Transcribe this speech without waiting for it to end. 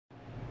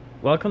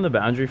Welcome to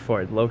Boundary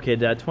Ford,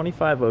 located at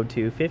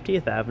 2502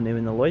 50th Avenue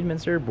in the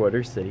Lloydminster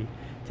border city.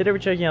 Today we're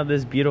checking out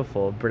this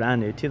beautiful,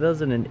 brand new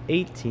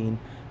 2018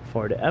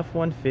 Ford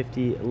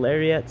F-150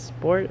 Lariat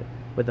Sport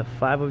with a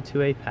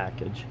 502A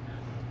package.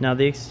 Now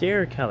the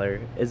exterior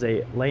color is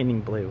a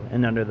lightning blue,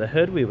 and under the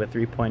hood we have a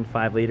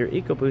 3.5 liter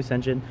EcoBoost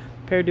engine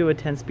paired to a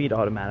 10-speed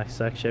automatic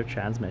suck shift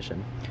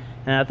transmission.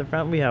 And at the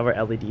front we have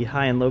our LED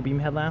high and low beam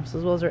headlamps,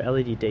 as well as our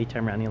LED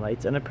daytime running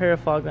lights and a pair of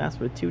fog lamps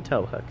with 2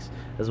 tow hooks,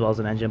 as well as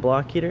an engine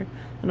block heater.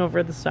 And over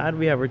at the side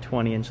we have our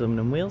 20-inch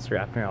aluminum wheels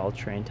wrapped in our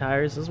all-terrain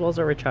tires, as well as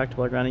our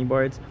retractable running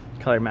boards,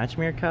 color matched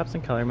mirror caps,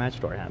 and color matched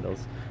door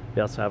handles.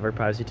 We also have our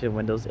privacy tinted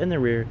windows in the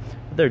rear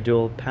with our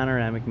dual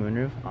panoramic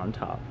moonroof on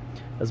top.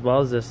 As well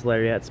as this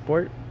Lariat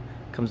Sport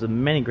comes with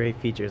many great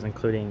features,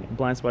 including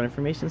blind spot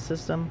information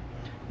system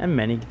and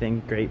many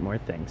great more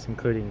things,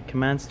 including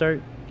command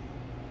start.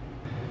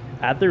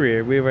 At the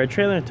rear, we have our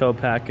trailer and tow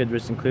package,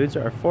 which includes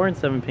our 4 and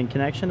 7 pin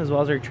connection, as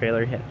well as our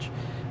trailer hitch.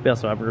 We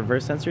also have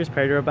reverse sensors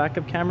paired to our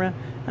backup camera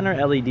and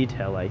our LED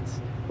tail lights.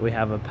 We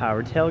have a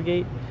power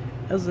tailgate.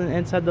 As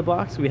inside the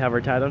box, we have our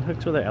tie-down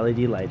hooks with our LED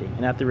lighting.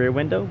 And at the rear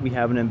window, we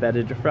have an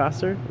embedded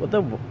defroster with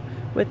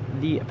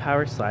the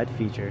power slide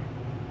feature.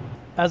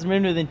 As we move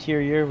into the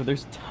interior,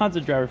 there's tons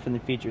of driver-friendly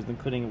features,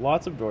 including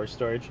lots of door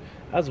storage,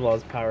 as well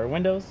as power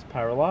windows,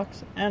 power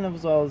locks, and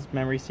as well as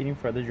memory seating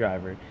for the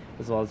driver,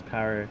 as well as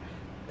power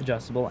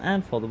adjustable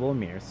and foldable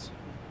mirrors.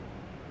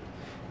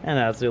 And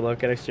as we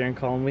look at our steering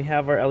column, we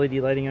have our LED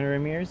lighting under our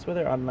mirrors with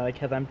our automatic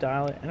headlamp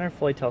dial and our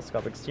fully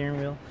telescopic steering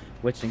wheel,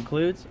 which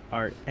includes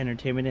our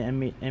entertainment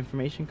and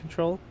information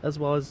control, as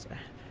well as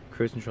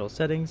cruise control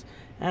settings,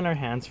 and our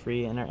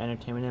hands-free and our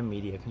entertainment and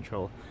media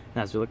control.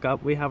 And as we look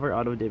up, we have our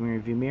auto-dimming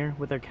review mirror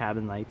with our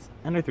cabin lights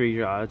and our 3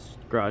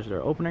 garage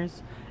door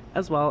openers,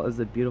 as well as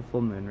the beautiful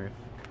moonroof.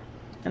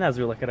 And as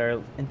we look at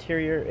our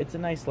interior, it's a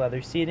nice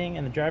leather seating,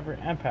 and the driver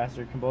and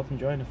passenger can both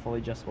enjoy a fully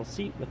adjustable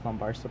seat with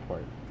lumbar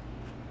support.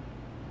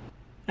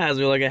 As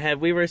we look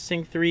ahead, we have our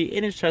Sync 3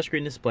 8-inch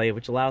touchscreen display,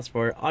 which allows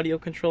for audio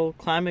control,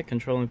 climate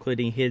control,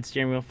 including heated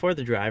steering wheel for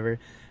the driver,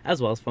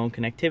 as well as phone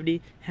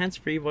connectivity,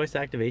 hands-free voice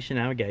activation,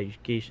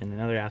 navigation,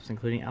 and other apps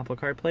including Apple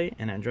CarPlay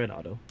and Android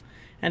Auto.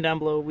 And down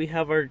below we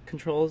have our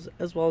controls,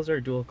 as well as our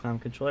dual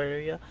climate control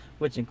area,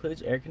 which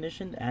includes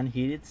air-conditioned and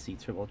heated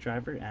seats for both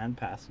driver and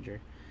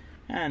passenger.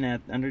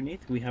 And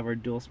underneath we have our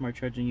dual smart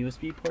charging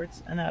USB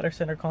ports, and at our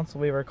center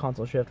console we have our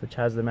console shift, which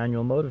has the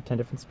manual mode of 10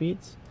 different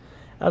speeds,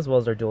 as well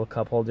as our dual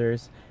cup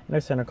holders, and our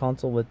center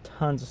console with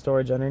tons of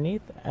storage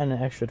underneath, and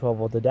an extra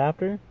 12-volt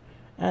adapter,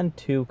 and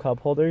 2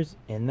 cup holders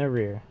in the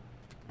rear.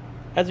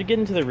 As we get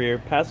into the rear,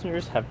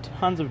 passengers have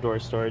tons of door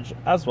storage,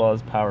 as well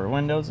as power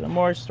windows and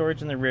more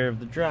storage in the rear of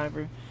the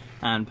driver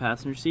and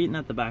passenger seat. And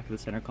at the back of the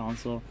center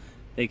console,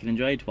 they can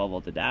enjoy a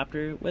 12-volt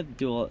adapter with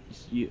dual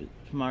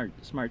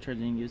smart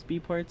charging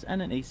USB ports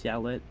and an AC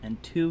outlet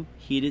and 2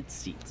 heated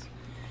seats.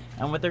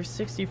 And with our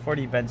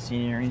 60/40 bench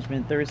seating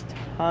arrangement, there is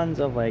tons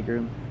of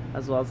legroom,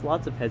 as well as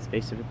lots of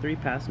headspace to fit 3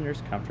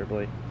 passengers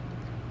comfortably.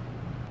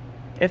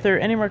 If there are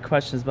any more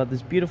questions about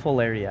this beautiful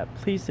Lariat,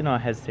 please do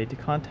not hesitate to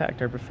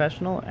contact our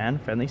professional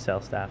and friendly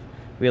sales staff.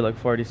 We look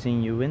forward to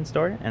seeing you in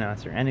store and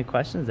answer any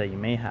questions that you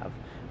may have.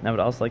 And I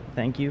would also like to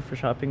thank you for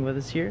shopping with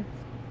us here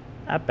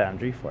at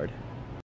Boundary Ford.